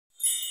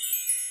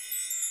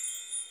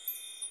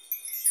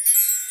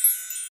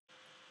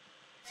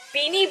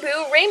Beanie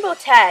Boo Rainbow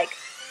Tag,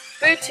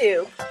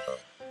 BooTube.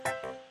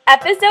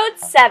 Episode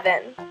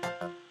 7.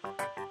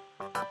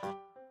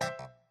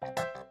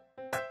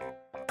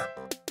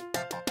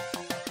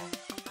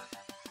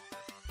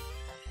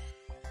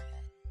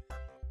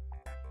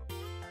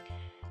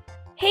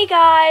 Hey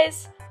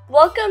guys!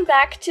 Welcome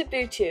back to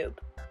BooTube.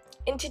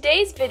 In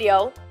today's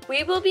video,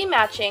 we will be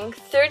matching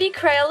 30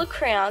 Crayola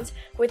crayons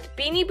with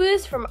Beanie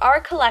Boos from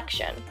our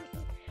collection.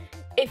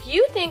 If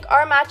you think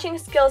our matching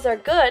skills are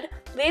good,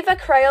 leave a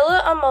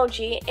Crayola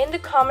emoji in the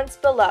comments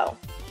below.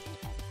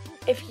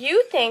 If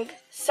you think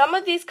some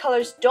of these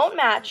colors don't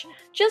match,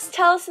 just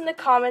tell us in the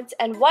comments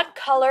and what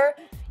color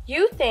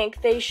you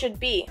think they should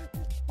be.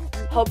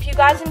 Hope you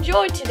guys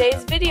enjoyed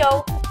today's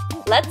video.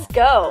 Let's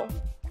go!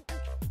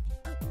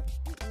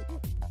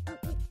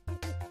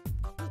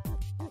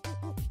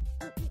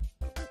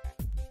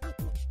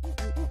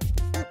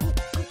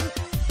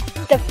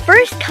 The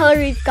first color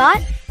we've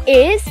got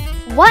is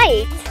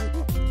white.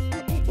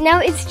 Now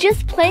it's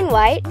just plain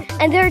white,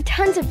 and there are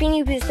tons of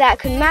Beanie Boos that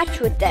could match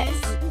with this.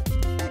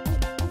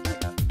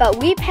 But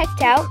we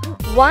picked out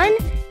one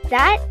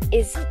that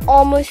is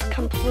almost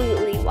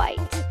completely white.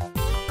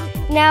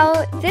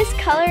 Now this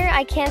color,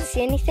 I can't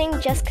see anything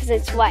just because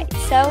it's white,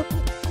 so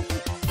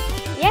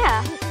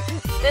yeah.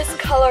 This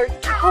color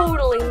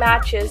totally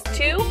matches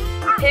to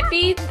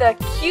Pippi the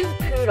cute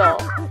poodle.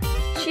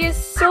 She is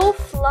so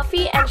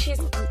fluffy and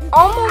she's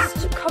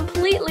almost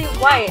completely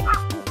white.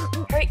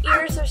 Her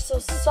ears are so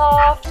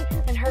soft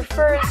and her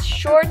fur is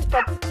short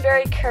but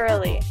very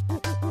curly.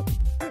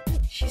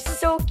 She's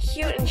so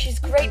cute and she's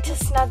great to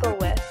snuggle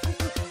with.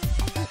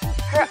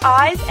 Her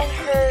eyes and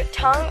her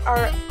tongue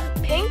are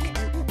pink,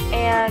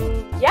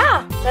 and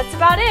yeah, that's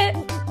about it.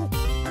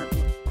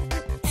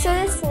 So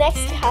this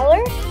next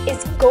color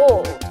is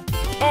gold,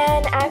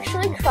 and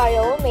actually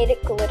Crayola made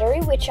it glittery,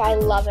 which I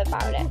love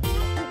about it.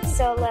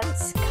 So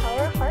let's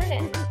color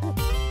harden.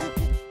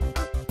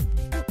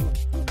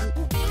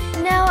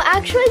 Now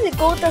actually the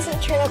gold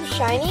doesn't turn up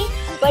shiny,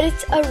 but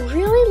it's a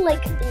really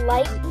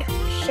light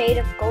shade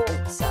of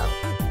gold, so.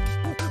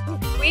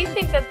 We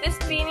think that this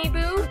Beanie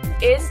Boo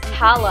is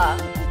Tala.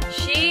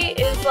 She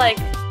is like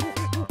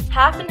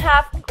half and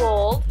half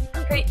gold.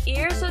 Her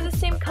ears are the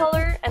same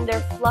color and they're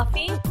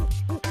fluffy,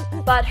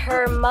 but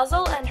her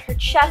muzzle and her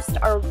chest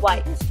are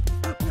white.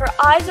 Her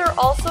eyes are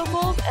also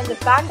gold and the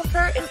back of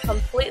her is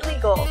completely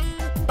gold.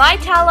 Bye,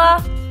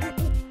 Tala!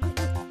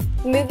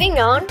 Moving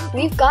on,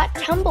 we've got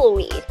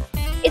Tumbleweed.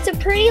 It's a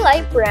pretty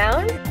light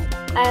brown,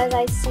 as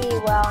I see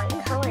while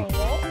I'm coloring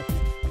it,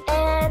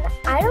 and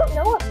I don't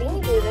know what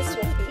Beanie Boo this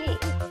would be.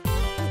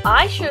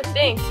 I sure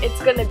think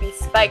it's gonna be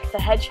Spike the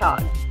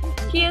Hedgehog.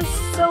 He is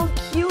so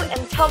cute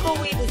and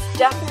Tumbleweed is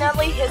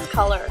definitely his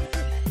color.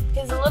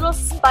 His little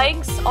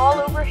spikes all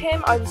over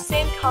him are the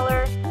same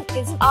color,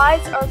 his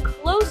eyes are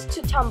close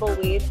to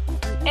Tumbleweed,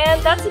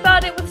 and that's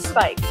about it with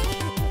Spike.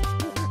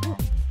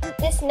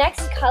 This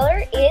next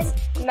color is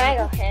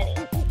Mahogany.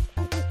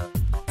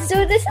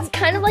 So this is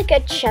kind of like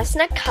a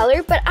chestnut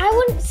color, but I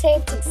wouldn't say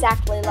it's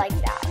exactly like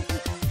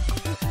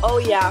that. Oh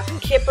yeah,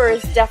 Kipper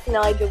is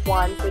definitely the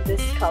one for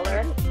this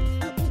color.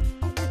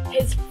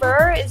 His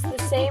fur is the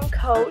same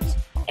coat,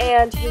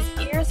 and his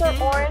ears are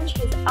orange,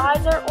 his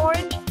eyes are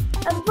orange,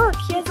 and look,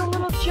 he has a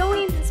little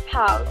Joey in his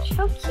pouch.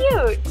 How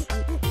cute!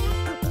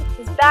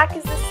 His back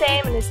is the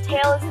same, and his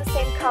tail is the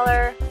same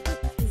color.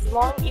 His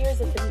long ears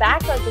at the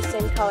back are the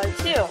same color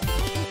too.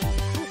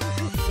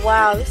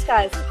 Wow, this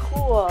guy is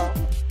cool.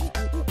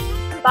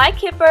 Bye,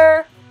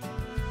 Kipper!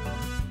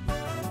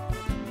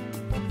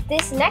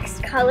 This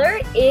next color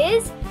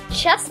is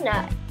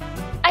Chestnut.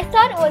 I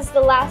thought it was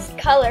the last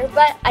color,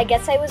 but I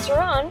guess I was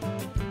wrong.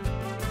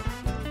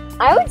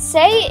 I would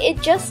say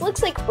it just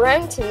looks like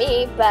brown to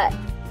me, but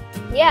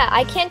yeah,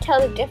 I can't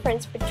tell the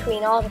difference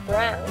between all the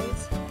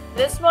browns.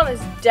 This one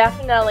is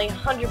definitely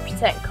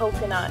 100%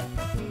 coconut.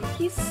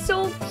 He's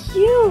so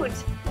cute!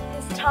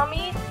 His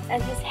tummy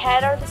and his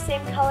head are the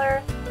same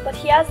color, but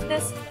he has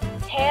this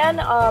tan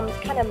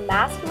kind of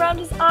mask around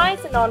his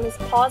eyes and on his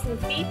paws and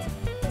feet.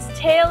 His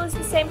tail is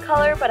the same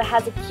color, but it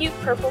has a cute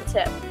purple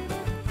tip.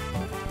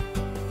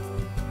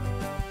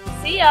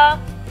 See ya!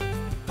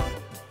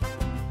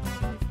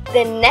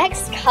 The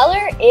next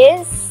color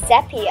is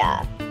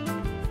Sepia.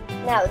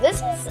 Now this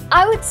is,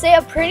 I would say,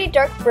 a pretty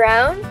dark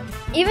brown,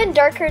 even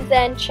darker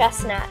than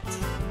Chestnut.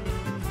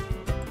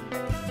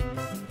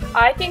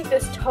 I think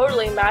this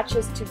totally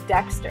matches to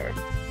Dexter.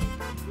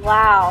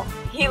 Wow,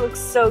 he looks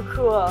so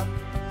cool.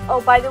 Oh,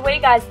 by the way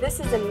guys, this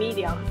is a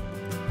medium.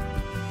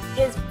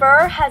 His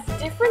fur has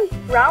different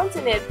browns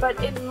in it,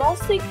 but it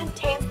mostly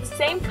contains the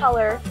same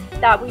color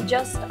that we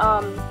just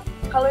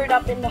colored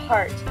up in the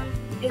heart.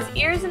 His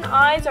ears and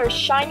eyes are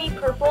shiny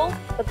purple,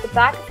 but the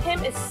back of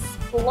him is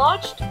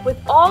splotched with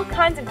all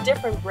kinds of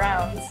different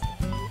browns.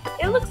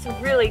 It looks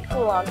really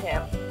cool on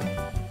him.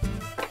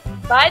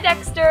 Bye,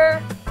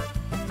 Dexter!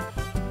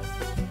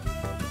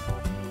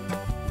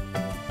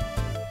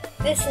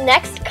 This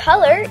next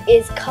color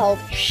is called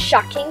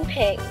Shocking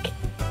Pink.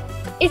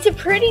 It's a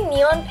pretty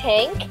neon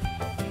pink,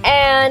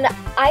 and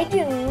I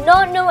do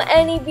not know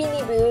any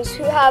Beanie Boos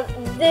who have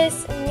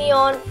this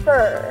neon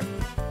fur.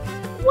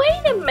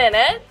 Wait a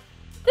minute!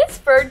 This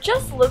fur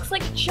just looks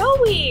like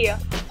Joey!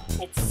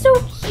 It's so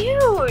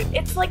cute!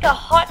 It's like a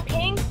hot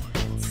pink,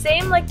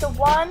 same like the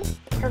one.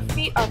 Her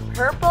feet are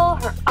purple,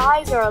 her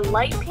eyes are a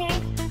light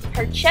pink,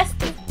 her chest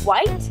is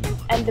white,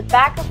 and the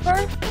back of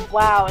her,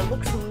 wow, it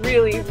looks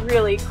really,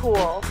 really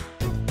cool.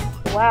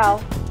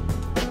 Wow.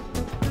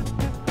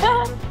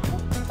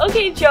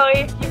 Okay,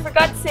 Joey, you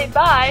forgot to say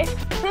bye.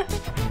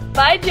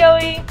 Bye,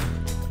 Joey.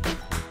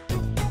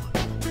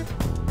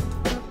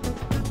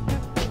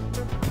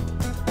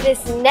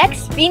 This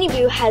next Beanie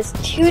Boo has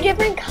two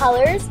different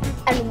colors,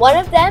 and one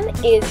of them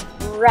is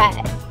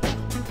red.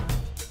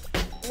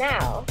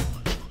 Now,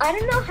 I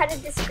don't know how to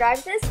describe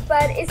this,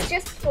 but it's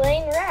just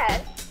plain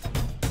red.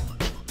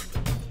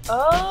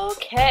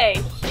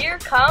 Okay, here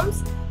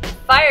comes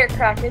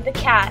Firecracker the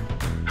cat.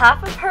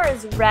 Half of her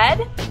is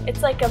red,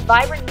 it's like a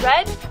vibrant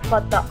red,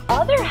 but the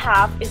other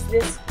half is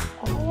this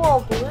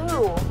cool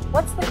blue.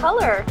 What's the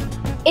color?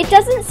 It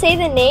doesn't say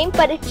the name,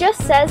 but it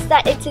just says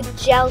that it's a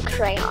gel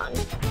crayon.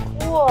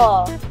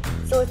 Cool.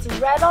 So it's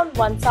red on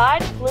one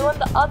side, blue on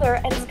the other,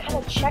 and it's kind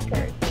of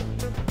checkered.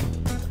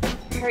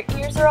 Her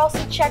ears are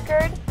also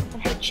checkered,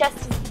 and her chest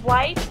is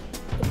white.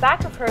 The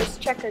back of her is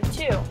checkered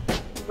too.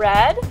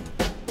 Red,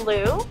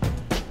 blue,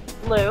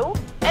 blue,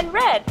 and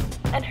red.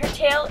 And her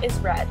tail is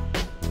red.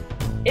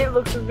 It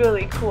looks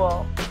really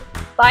cool.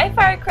 Bye,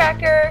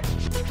 Firecracker!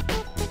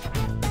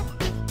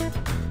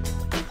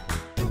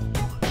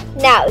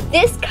 Now,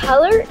 this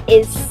color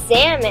is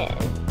salmon.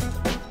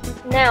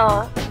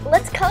 Now,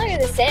 let's color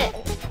this in.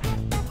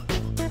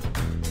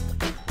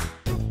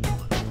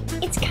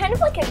 It's kind of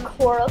like a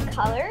coral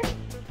color,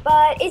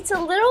 but it's a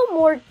little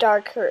more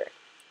darker.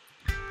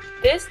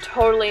 This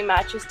totally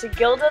matches to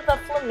Gilda the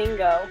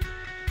flamingo.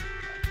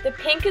 The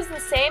pink is the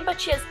same,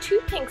 but she has two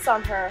pinks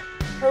on her.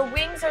 Her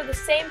wings are the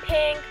same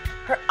pink,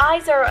 her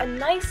eyes are a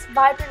nice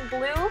vibrant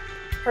blue,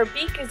 her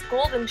beak is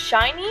gold and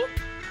shiny,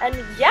 and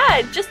yeah,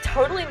 it just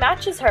totally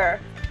matches her.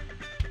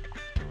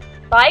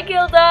 Bye,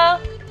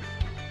 Gilda!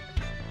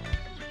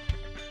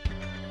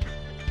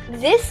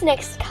 This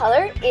next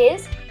color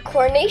is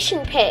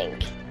Coronation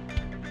Pink.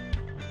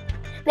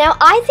 Now,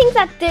 I think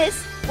that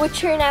this would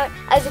turn out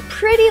as a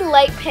pretty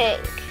light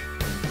pink.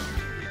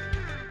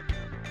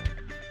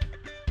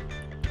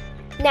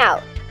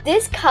 Now,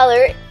 this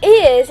color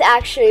is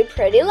actually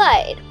pretty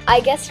light.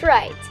 I guessed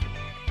right.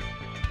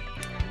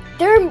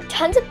 There are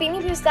tons of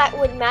Beanie Boos that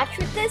would match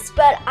with this,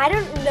 but I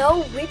don't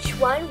know which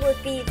one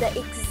would be the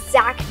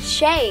exact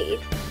shade.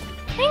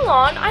 Hang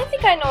on, I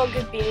think I know a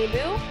good Beanie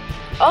Boo.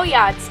 Oh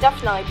yeah, it's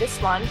definitely this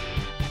one.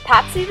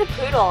 Patsy the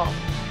Poodle.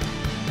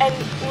 And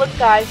look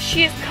guys,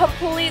 she is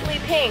completely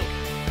pink.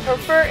 Her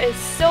fur is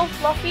so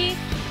fluffy,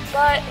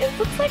 but it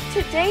looks like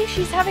today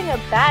she's having a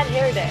bad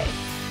hair day.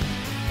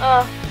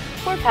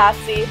 Poor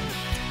Patsy.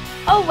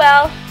 Oh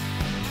well.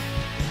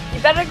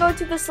 You better go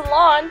to the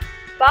salon.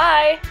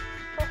 Bye.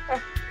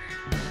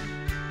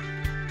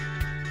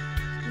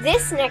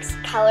 This next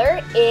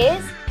color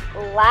is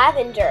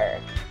lavender.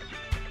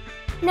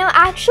 Now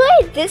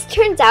actually, this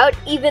turns out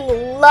even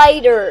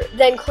lighter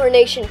than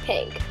Coronation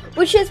Pink,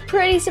 which is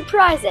pretty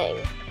surprising.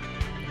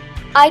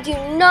 I do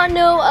not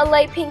know a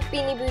light pink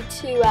Beanie Boo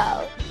too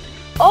well.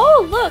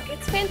 Oh look,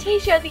 it's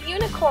Fantasia the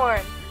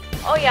unicorn.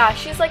 Oh yeah,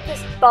 she's like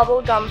this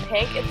bubblegum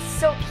pink. It's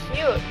so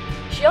cute.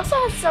 She also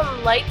has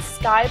some light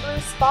sky blue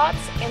spots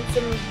and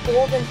some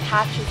golden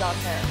patches on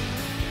her.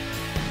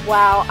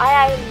 Wow,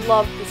 I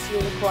love this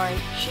unicorn.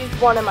 She's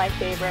one of my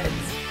favorites.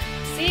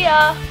 See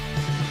ya!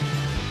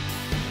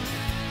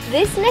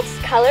 This next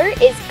color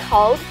is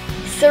called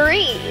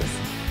Cerise.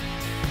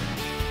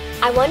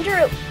 I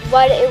wonder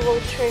what it will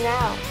turn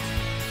out.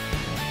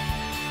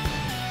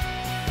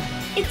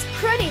 It's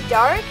pretty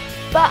dark,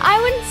 but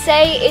I wouldn't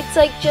say it's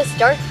like just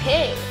dark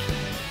pink.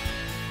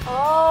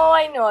 Oh,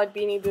 I know what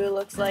Beanie Boo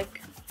looks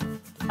like.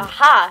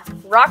 Aha!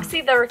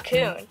 Roxy the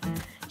raccoon.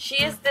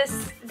 She is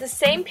the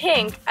same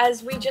pink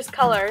as we just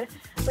colored,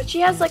 but she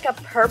has like a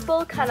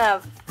purple kind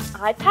of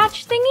eye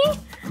patch thingy.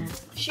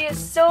 She is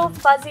so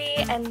fuzzy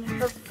and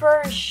her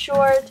fur is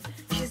short.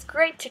 She's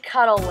great to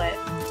cuddle with.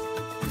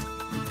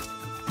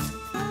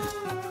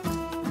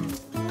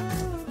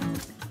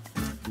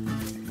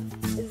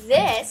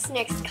 This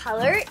next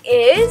color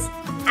is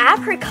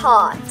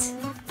apricot.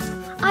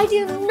 I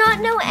do not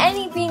know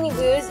any Beanie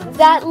Boos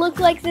that look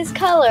like this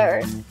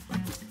color.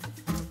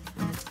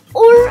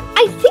 Or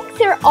I think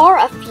there are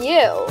a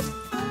few.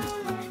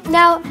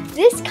 Now,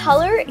 this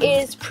color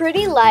is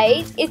pretty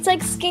light. It's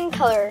like skin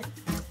color.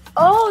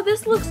 Oh,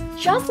 this looks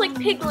just like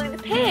Piggly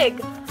the pig.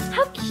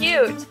 How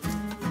cute.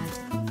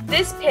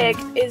 This pig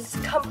is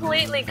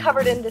completely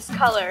covered in this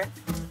color.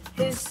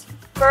 His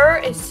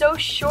fur is so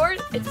short,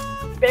 it's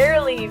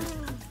barely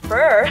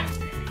fur.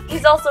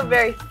 He's also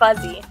very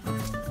fuzzy.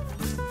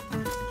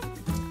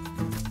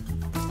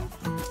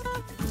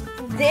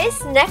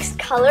 This next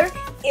color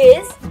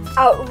is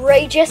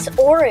outrageous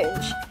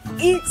orange.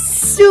 It's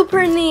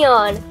super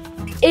neon.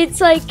 It's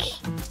like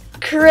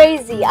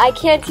crazy. I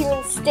can't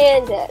even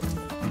stand it.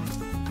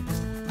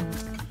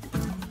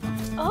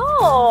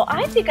 Oh,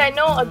 I think I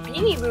know a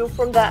Beanie Boo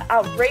from the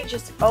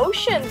outrageous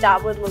ocean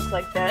that would look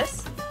like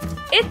this.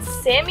 It's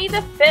Sammy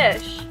the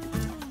fish.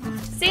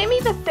 Sammy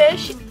the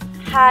fish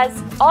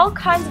has all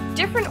kinds of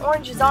different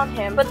oranges on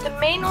him, but the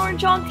main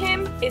orange on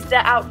him is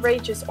the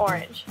outrageous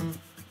orange.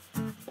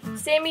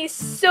 Sammy's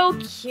so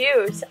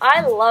cute.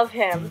 I love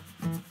him.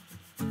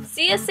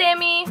 See ya,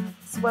 Sammy.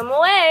 Swim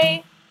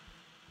away.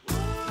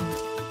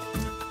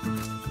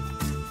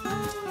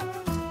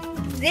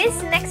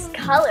 This next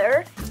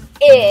color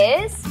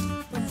is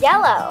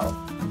yellow.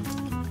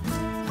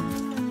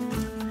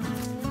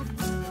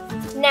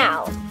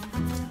 Now,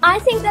 I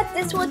think that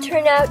this will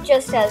turn out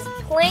just as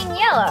plain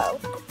yellow.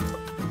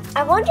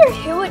 I wonder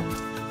who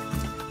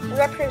would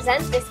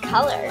represent this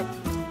color.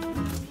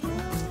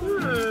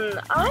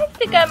 I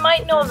think I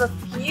might know of a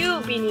few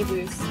Beanie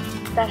Boos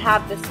that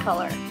have this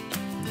color.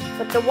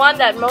 But the one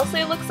that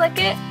mostly looks like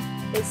it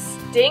is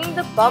Sting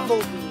the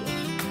Bumblebee.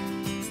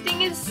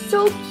 Sting is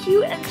so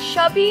cute and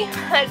chubby,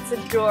 it's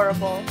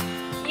adorable.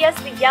 He has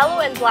the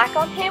yellow and black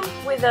on him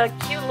with a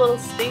cute little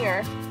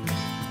stinger.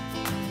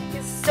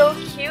 He's so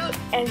cute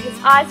and his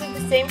eyes are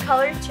the same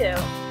color too.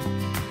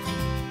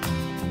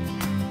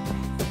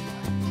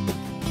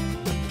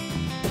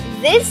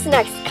 This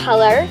next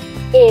color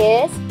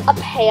is a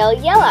pale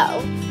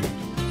yellow.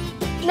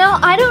 Now,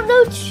 I don't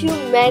know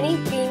too many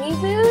Beanie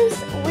Boos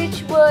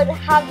which would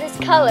have this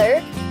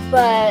color,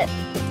 but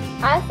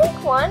I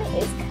think one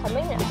is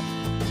coming up.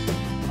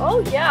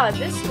 Oh yeah,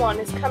 this one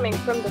is coming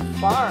from the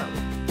farm.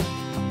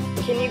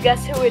 Can you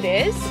guess who it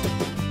is?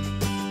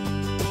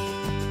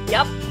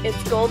 Yep,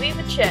 it's Goldie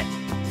the chick.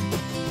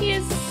 He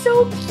is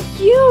so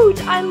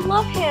cute! I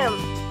love him!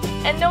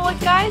 And know what,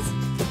 guys?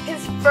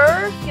 His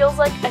fur feels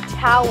like a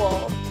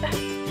towel.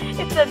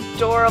 It's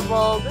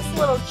adorable. This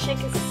little chick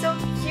is so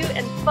cute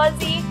and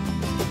fuzzy.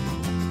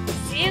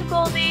 See ya,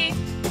 Goldie.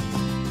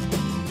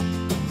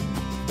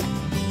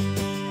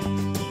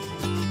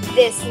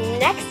 This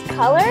next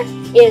color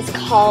is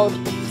called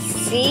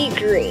sea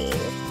green.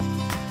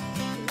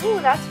 Ooh,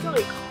 that's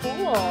really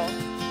cool.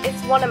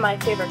 It's one of my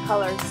favorite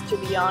colors, to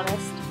be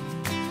honest.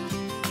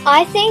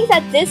 I think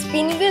that this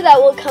Beanie Boo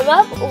that will come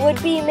up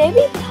would be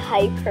maybe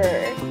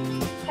Piper.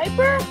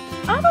 Piper?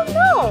 I don't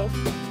know.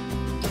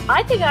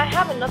 I think I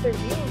have another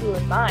Beanie Boo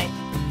in mind.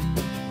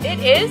 It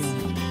is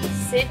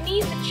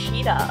Sydney the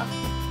cheetah.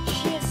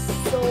 She is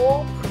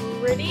so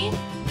pretty.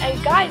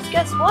 And guys,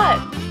 guess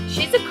what?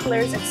 She's a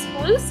Claire's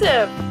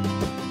exclusive.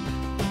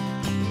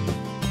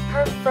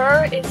 Her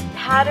fur is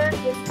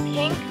patterned with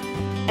pink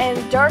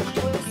and dark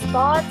blue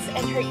spots,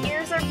 and her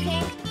ears are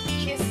pink.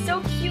 She is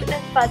so cute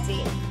and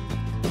fuzzy.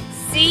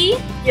 See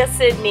ya,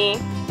 Sydney.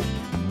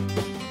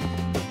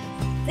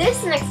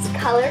 This next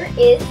color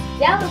is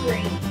yellow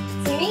green.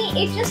 To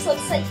me, it just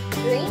looks like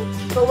green,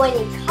 but when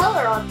you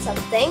color on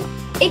something,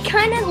 it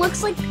kind of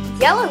looks like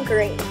yellow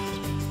green.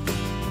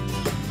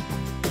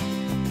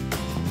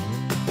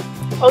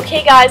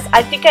 Okay guys,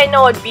 I think I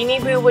know what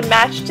Beanie Boo would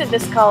match to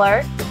this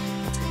color.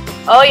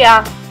 Oh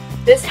yeah,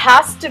 this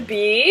has to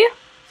be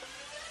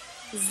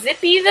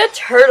Zippy the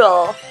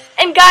turtle.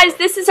 And guys,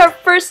 this is our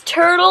first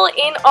turtle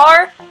in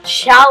our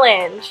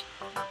challenge.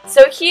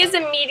 So he is a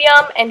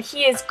medium and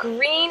he is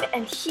green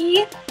and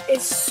he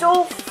is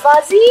so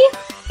fuzzy.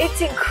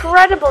 It's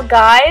incredible,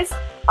 guys.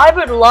 I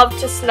would love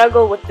to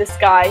snuggle with this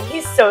guy.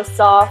 He's so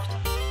soft.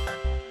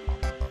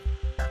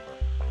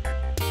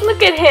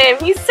 Look at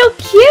him, he's so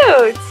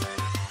cute.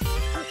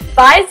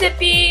 Bye,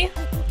 Zippy.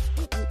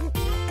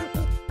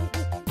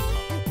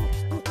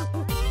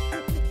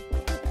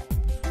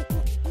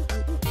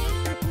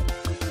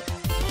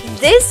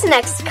 This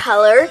next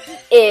color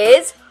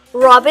is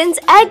Robin's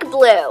egg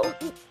blue.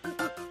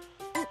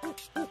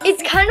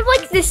 It's kind of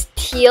like this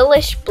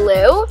tealish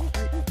blue,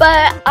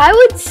 but I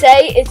would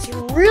say it's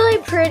really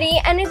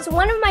pretty and it's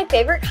one of my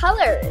favorite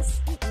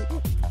colors.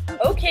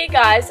 Okay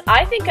guys,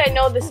 I think I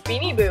know this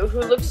Beanie Boo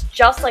who looks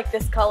just like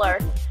this color.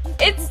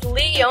 It's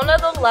Leona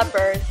the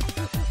leopard.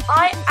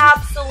 I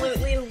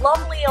absolutely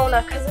love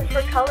Leona because of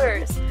her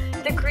colors.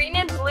 The green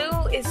and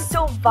blue is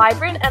so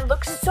vibrant and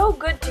looks so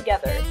good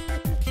together.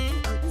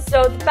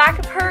 So the back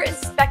of her is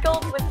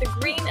speckled with the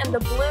green and the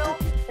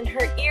blue, and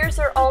her ears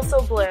are also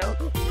blue.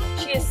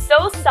 She is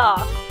so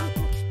soft.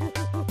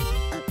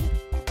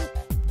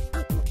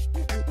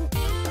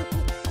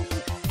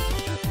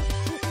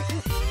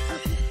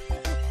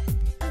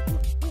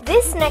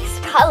 This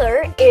next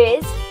color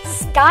is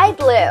sky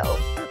blue.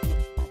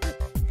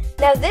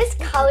 Now this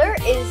color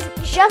is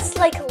just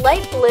like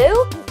light blue,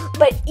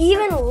 but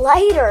even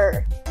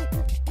lighter.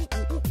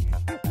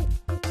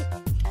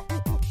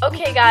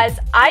 Okay guys,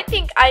 I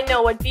think I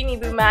know what Beanie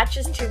Boo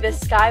matches to this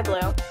sky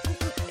blue.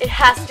 It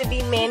has to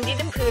be Mandy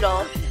the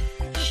poodle.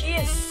 She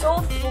is so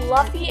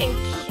fluffy and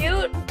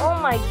cute. Oh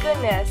my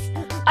goodness.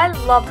 I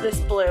love this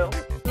blue.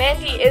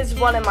 Mandy is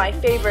one of my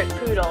favorite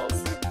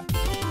poodles.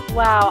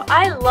 Wow,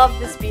 I love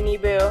this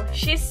Beanie Boo.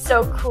 She's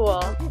so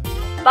cool.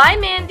 Bye,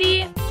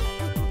 Mandy.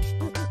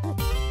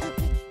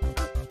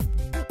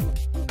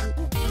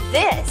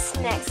 This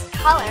next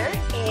color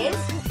is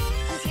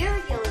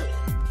cereal.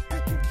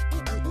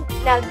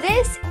 Now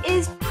this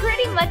is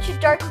pretty much a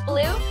dark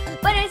blue,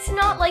 but it's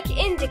not like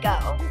indigo.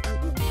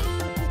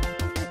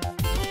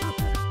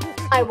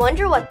 I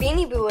wonder what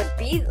Beanie Boo would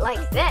be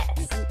like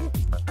this.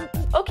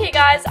 Okay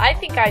guys, I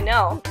think I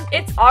know.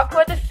 It's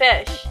Aqua the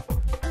fish.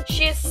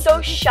 She is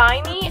so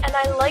shiny and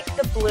I like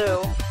the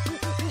blue.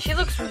 She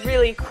looks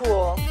really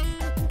cool.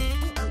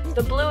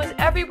 The blue is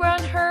everywhere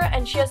on her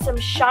and she has some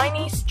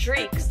shiny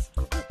streaks.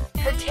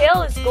 Her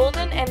tail is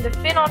golden and the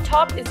fin on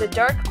top is a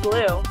dark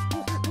blue.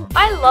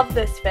 I love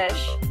this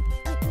fish.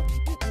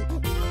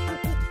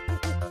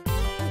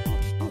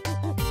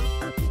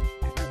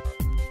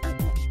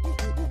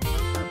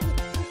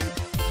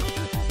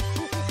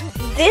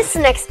 This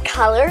next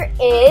color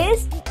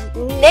is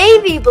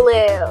navy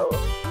blue.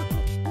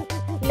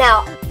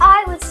 Now,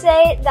 I would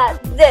say that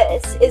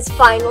this is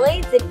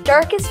finally the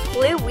darkest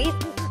blue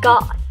we've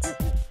got.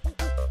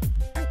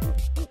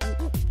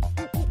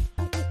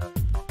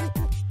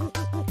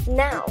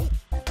 Now,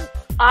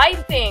 I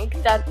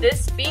think that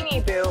this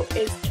Beanie Boo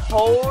is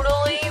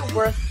totally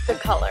worth the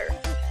color.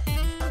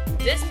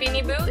 This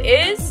Beanie Boo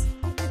is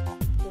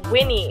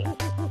Winnie.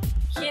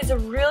 He is a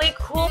really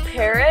cool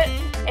parrot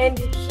and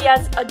he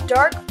has a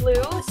dark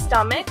blue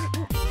stomach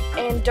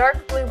and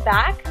dark blue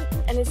back,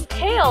 and his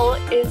tail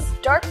is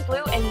dark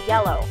blue and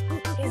yellow.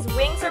 His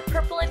wings are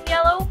purple and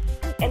yellow,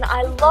 and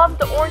I love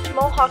the orange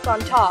mohawk on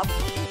top.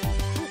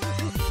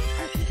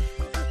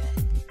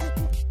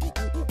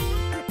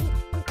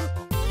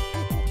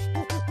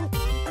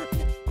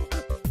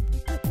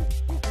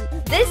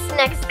 this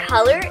next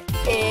color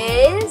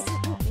is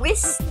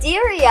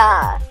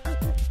Wisteria.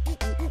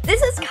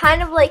 This is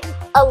kind of like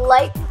a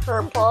light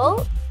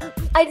purple.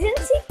 I didn't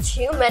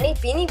see too many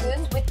Beanie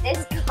Boos with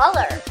this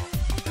color.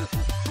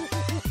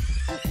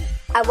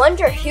 I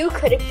wonder who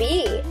could it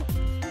be?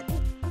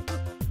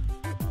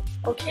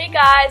 Okay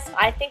guys,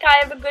 I think I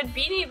have a good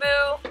Beanie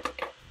Boo.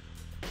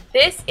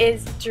 This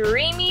is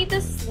Dreamy the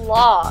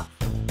Sloth.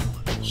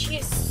 She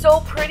is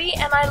so pretty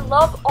and I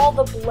love all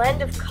the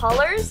blend of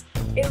colors.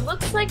 It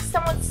looks like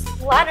someone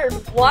splattered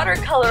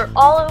watercolor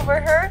all over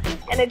her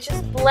and it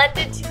just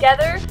blended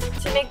together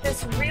to make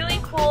this really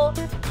cool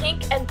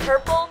pink and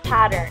purple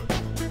pattern.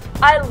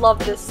 I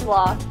love this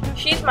sloth.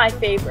 She's my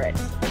favorite.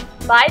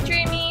 Bye,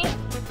 Dreamy.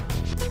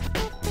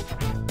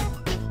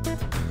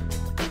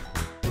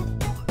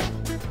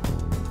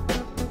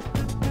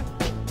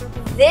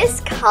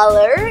 This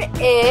color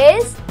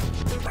is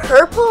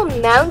Purple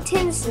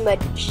Mountains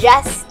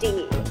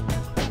Majesty.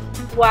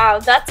 Wow,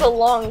 that's a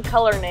long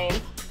color name.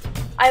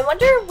 I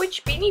wonder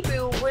which Beanie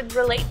Boo would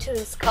relate to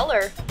this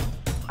color.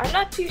 I'm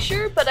not too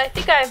sure, but I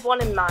think I have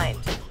one in mind.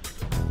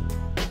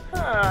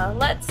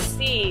 Let's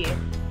see.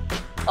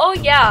 Oh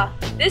yeah,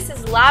 this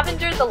is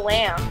Lavender the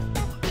Lamb.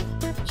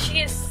 She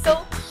is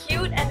so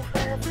cute and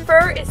her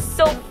fur is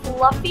so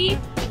fluffy.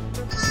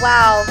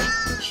 Wow,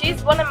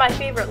 she's one of my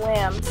favorite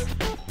lambs.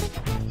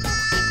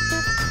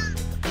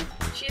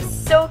 She's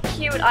so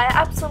cute, I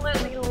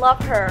absolutely love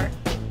her.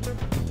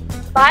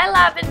 Bye,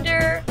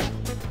 Lavender.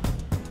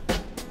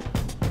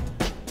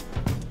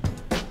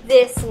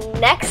 This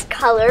next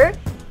color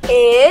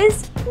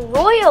is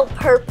Royal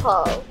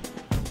Purple.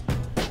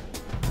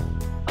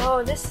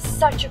 Oh, this is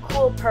such a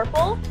cool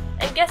purple.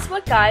 And guess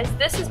what, guys?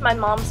 This is my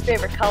mom's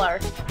favorite color.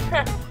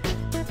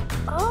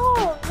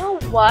 Oh, know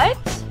what?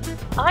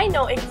 I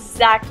know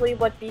exactly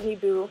what Beanie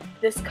Boo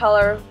this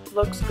color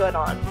looks good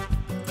on.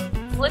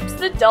 Flips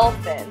the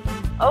Dolphin.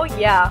 Oh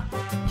yeah,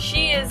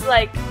 she is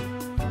like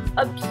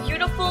a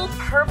beautiful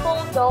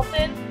purple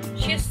dolphin.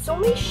 She has so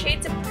many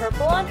shades of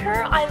purple on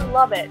her. I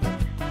love it.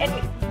 And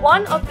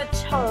one of the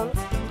tones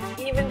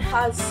even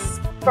has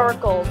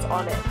sparkles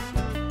on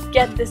it.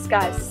 Get this,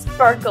 guys,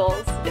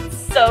 sparkles. It's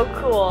so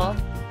cool.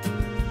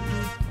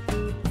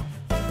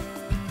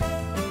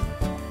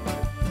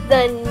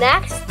 The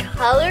next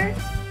color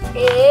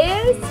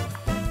is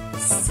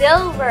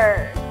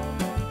Silver.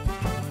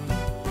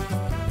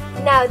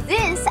 Now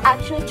this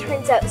actually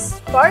turns out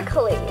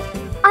sparkly.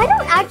 I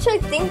don't actually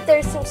think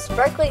there's some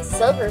sparkly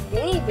silver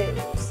Beanie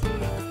Boos.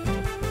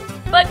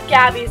 But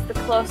Gabby's the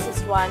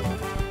closest one.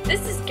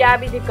 This is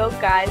Gabby the goat,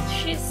 guys.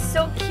 She's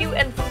so cute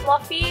and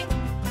fluffy.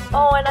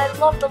 Oh, and I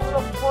love the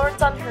little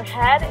horns on her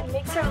head. It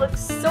makes her look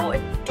so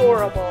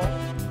adorable.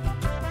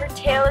 Her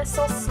tail is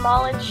so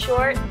small and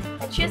short,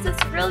 and she has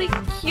this really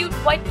cute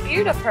white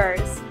beard of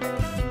hers.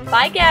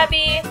 Bye,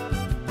 Gabby.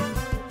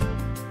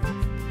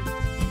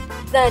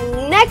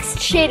 The next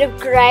shade of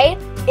gray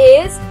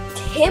is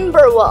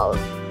Timberwolf.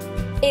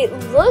 It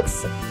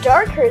looks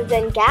darker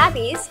than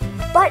Gabby's,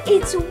 but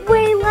it's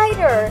way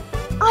lighter.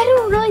 I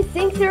don't really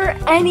think there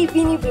are any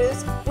Beanie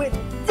Boos with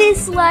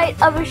this light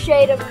of a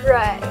shade of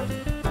gray.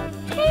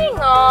 Hang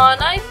on,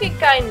 I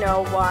think I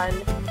know one.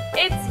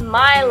 It's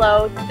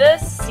Milo the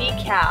sea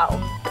cow.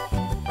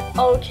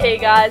 Okay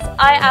guys,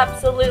 I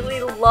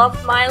absolutely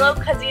love Milo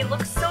because he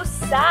looks so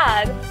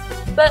sad.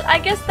 But I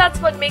guess that's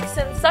what makes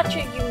him such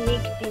a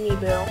unique Beanie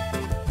Boo.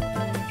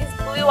 His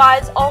blue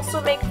eyes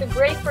also make the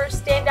gray fur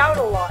stand out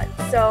a lot.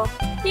 So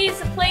he's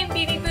a plain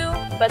Beanie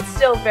Boo, but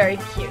still very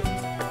cute.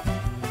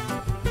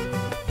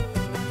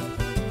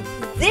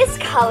 this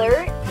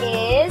color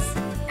is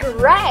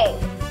gray.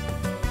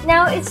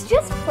 Now it's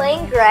just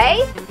plain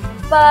gray,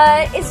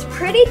 but it's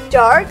pretty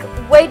dark,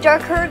 way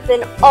darker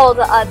than all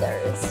the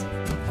others.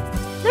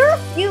 There are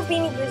a few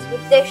Beanie Boos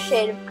with this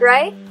shade of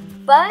gray,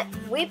 but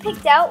we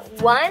picked out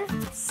one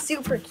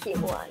super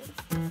cute one.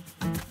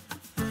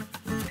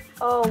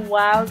 Oh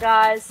wow,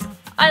 guys.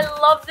 I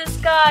love this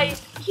guy.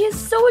 He is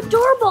so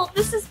adorable.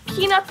 This is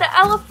Peanut the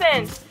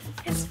elephant.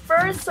 His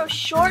fur is so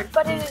short,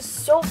 but it is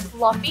so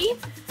fluffy,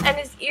 and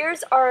his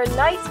ears are a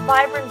nice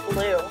vibrant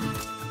blue.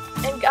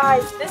 And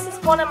guys, this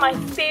is one of my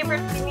favorite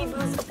Beanie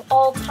Boos of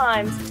all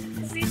times,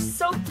 because he's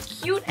so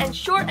cute and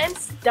short and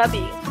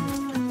stubby.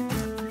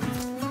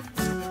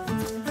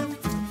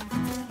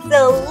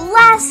 The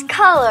last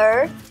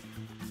color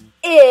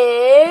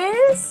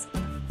is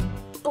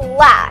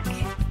black.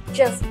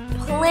 Just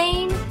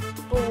plain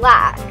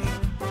black.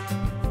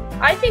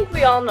 I think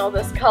we all know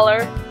this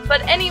color,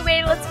 but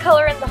anyway, let's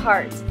color in the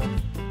heart.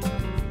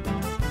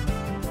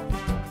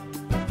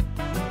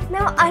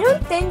 Now, I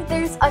don't think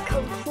there's a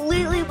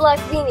completely black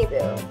Beanie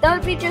Boo. That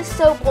would be just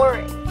so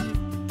boring.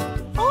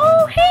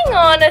 Oh, hang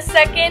on a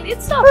second.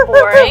 It's not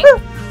boring.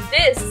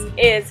 This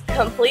is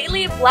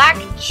completely black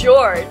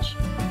George.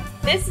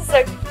 This is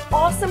an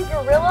awesome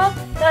gorilla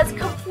that's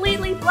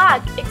completely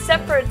black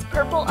except for its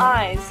purple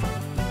eyes.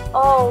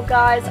 Oh,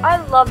 guys,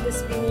 I love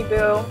this Beanie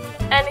Boo.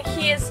 And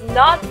he is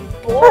not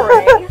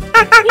boring.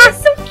 He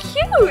is so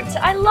cute.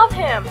 I love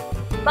him.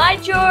 Bye,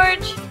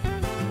 George.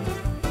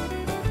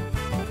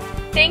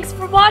 Thanks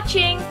for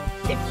watching.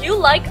 If you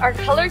like our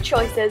color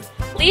choices,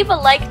 leave a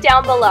like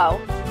down below.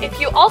 If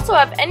you also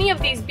have any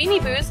of these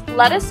Beanie Boos,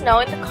 let us know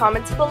in the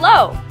comments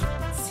below.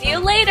 See you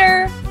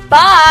later.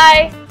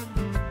 Bye.